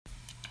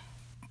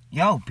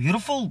Yo,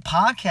 beautiful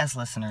podcast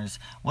listeners.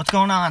 What's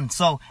going on?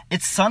 So,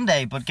 it's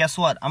Sunday, but guess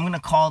what? I'm going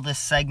to call this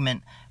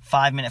segment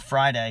 5 Minute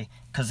Friday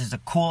because it's a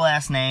cool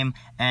ass name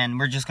and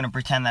we're just going to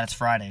pretend that it's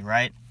Friday,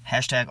 right?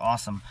 Hashtag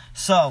awesome.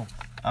 So,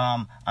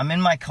 I'm in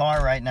my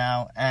car right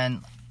now,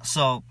 and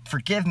so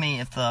forgive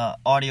me if the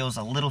audio is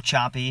a little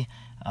choppy.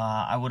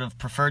 I would have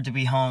preferred to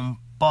be home,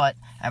 but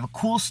I have a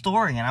cool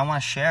story and I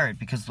want to share it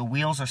because the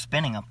wheels are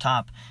spinning up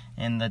top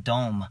in the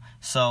dome.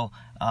 So,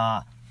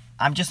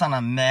 I'm just on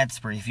a mad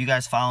spree. If you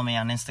guys follow me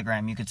on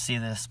Instagram, you could see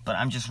this. But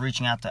I'm just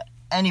reaching out to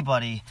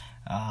anybody,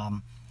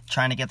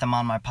 trying to get them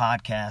on my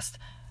podcast,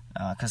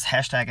 because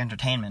hashtag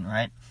entertainment,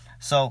 right?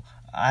 So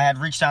I had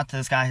reached out to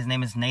this guy. His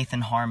name is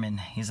Nathan Harmon.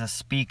 He's a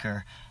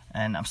speaker.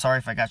 And I'm sorry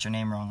if I got your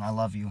name wrong. I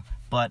love you.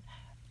 But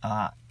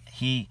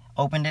he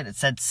opened it. It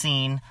said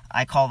scene.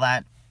 I call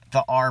that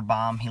the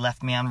R-bomb. He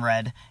left me on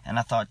red. And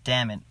I thought,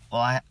 damn it.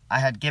 Well, I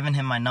had given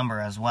him my number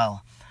as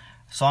well.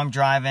 So I'm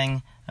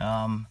driving,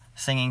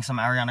 singing some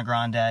Ariana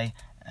Grande,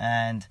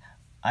 and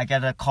I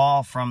get a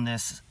call from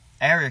this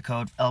area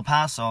code, El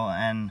Paso,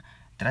 and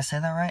did I say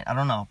that right? I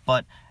don't know,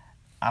 but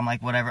I'm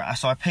like, whatever.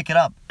 So I pick it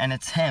up, and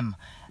it's him.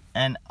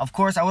 And of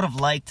course, I would have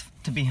liked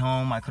to be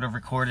home. I could have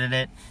recorded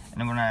it,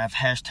 and we're gonna have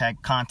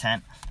hashtag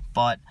content.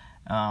 But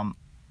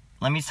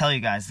let me tell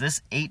you guys,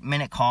 this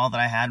 8-minute call that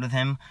I had with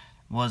him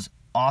was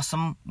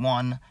awesome,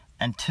 one,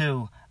 and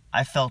two,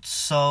 I felt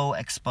so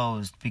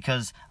exposed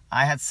because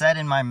I had said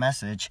in my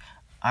message,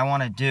 I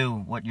want to do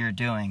what you're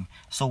doing.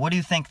 So what do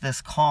you think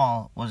this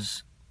call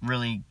was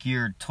really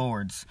geared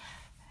towards?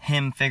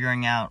 Him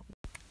figuring out.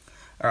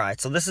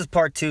 Alright, so this is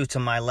part 2 to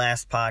my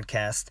last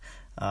podcast.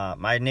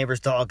 My neighbor's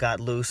dog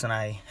got loose and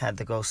I had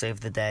to go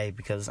save the day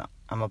because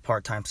I'm a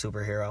part-time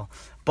superhero.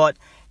 But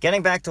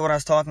getting back to what I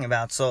was talking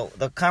about, so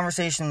the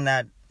conversation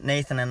that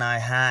Nathan and I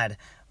had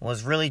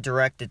was really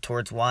directed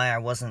towards why I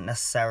wasn't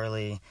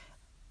necessarily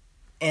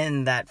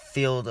in that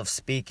field of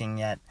speaking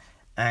yet.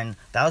 And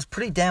that was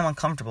pretty damn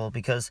uncomfortable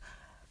because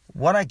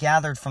what I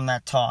gathered from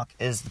that talk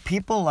is the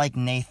people like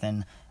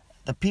Nathan,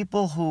 the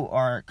people who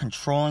are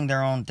controlling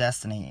their own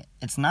destiny,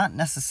 it's not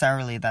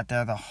necessarily that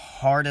they're the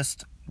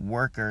hardest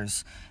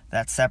workers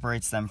that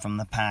separates them from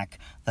the pack.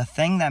 The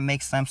thing that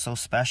makes them so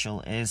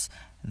special is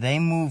they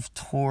move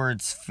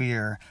towards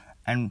fear.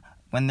 And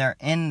when they're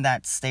in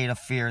that state of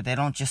fear, they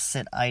don't just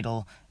sit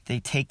idle.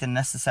 They take the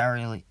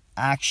necessary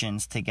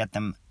actions to get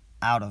them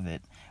out of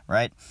it,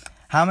 right?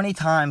 How many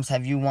times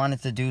have you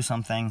wanted to do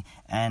something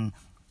and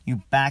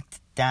you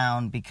backed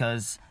down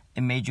because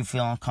it made you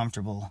feel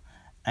uncomfortable?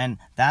 And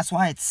that's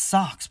why it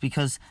sucks,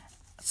 because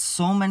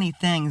so many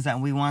things that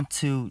we want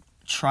to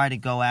try to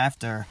go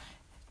after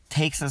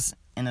takes us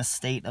in a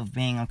state of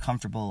being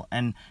uncomfortable.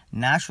 And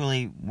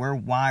naturally, we're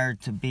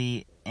wired to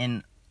be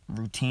in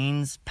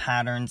routines,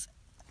 patterns,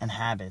 and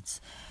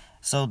habits.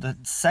 So the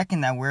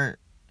second that we're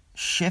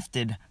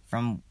shifted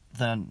from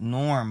the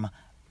norm,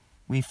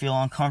 we feel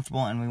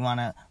uncomfortable and we want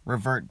to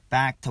revert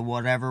back to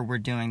whatever we're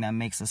doing that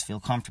makes us feel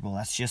comfortable.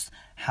 That's just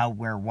how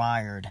we're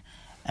wired.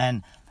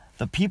 And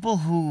the people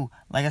who,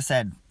 like I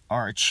said,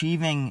 are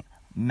achieving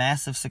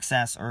massive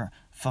success or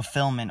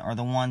fulfillment are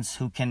the ones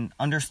who can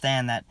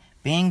understand that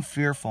being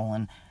fearful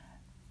and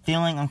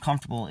feeling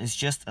uncomfortable is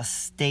just a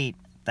state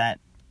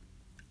that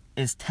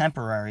is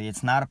temporary.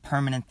 It's not a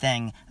permanent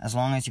thing. As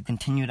long as you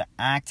continue to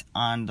act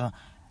on the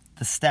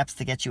steps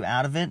to get you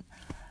out of it,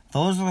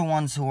 those are the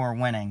ones who are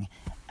winning.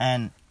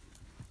 And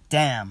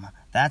damn,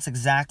 that's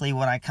exactly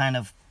what I kind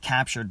of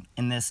captured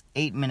in this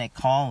 8-minute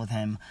call with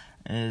him,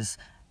 is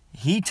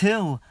he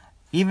too,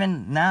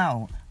 even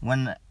now,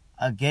 when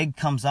a gig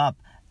comes up,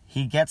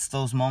 he gets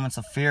those moments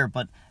of fear,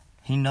 but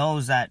he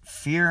knows that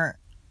fear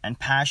and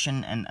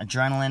passion and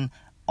adrenaline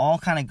all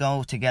kind of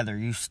go together.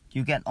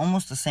 You get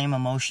almost the same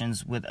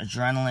emotions with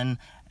adrenaline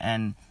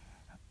and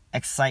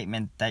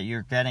excitement that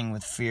you're getting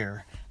with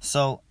fear.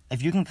 So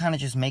if you can kind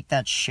of just make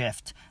that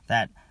shift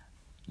that,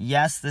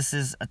 yes, this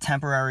is a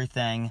temporary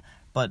thing,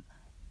 but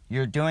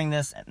you're doing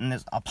this and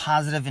there's a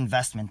positive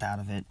investment out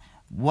of it.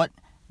 What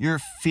you're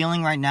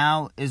feeling right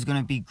now is going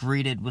to be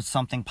greeted with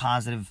something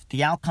positive.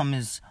 The outcome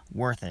is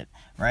worth it,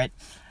 right?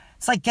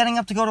 It's like getting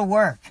up to go to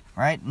work,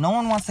 right? No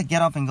one wants to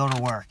get up and go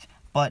to work,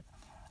 but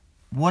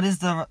what is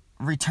the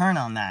return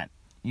on that?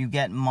 You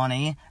get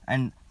money,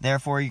 and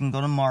therefore you can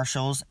go to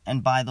Marshall's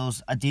and buy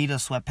those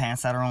Adidas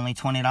sweatpants that are only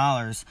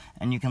 $20,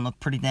 and you can look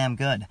pretty damn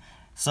good.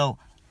 So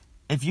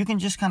if you can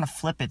just kind of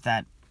flip it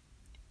that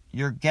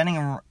you're getting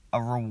a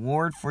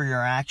reward for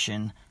your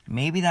action,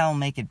 maybe that will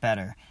make it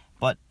better.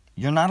 But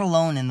you're not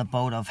alone in the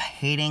boat of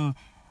hating,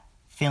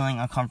 feeling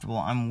uncomfortable.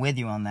 I'm with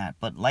you on that.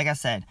 But like I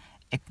said,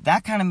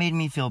 that kind of made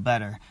me feel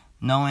better,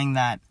 knowing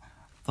that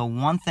the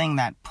one thing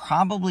that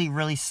probably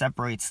really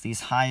separates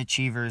these high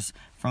achievers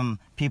from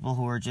people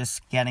who are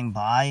just getting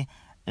by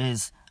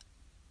is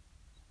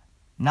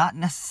not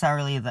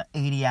necessarily the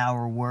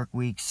 80-hour work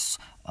weeks,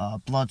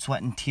 blood,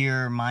 sweat, and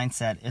tear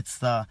mindset. It's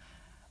the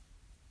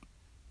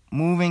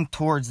moving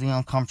towards the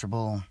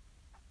uncomfortable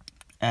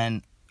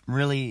and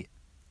really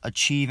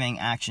achieving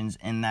actions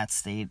in that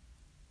state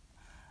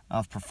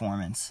of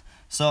performance.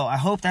 So I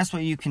hope that's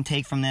what you can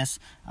take from this.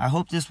 I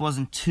hope this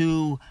wasn't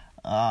too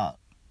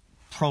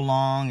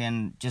prolonged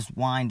and just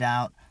wind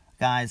out.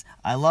 Guys,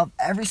 I love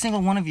every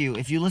single one of you.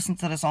 If you listen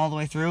to this all the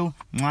way through,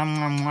 mwah,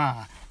 mwah,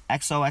 mwah.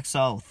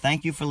 XOXO.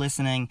 Thank you for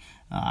listening.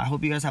 I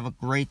hope you guys have a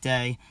great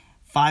day.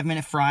 5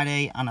 Minute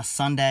Friday on a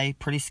Sunday.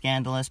 Pretty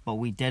scandalous, but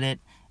we did it.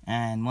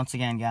 And once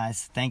again,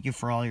 guys, thank you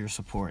for all your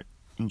support.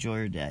 Enjoy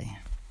your day.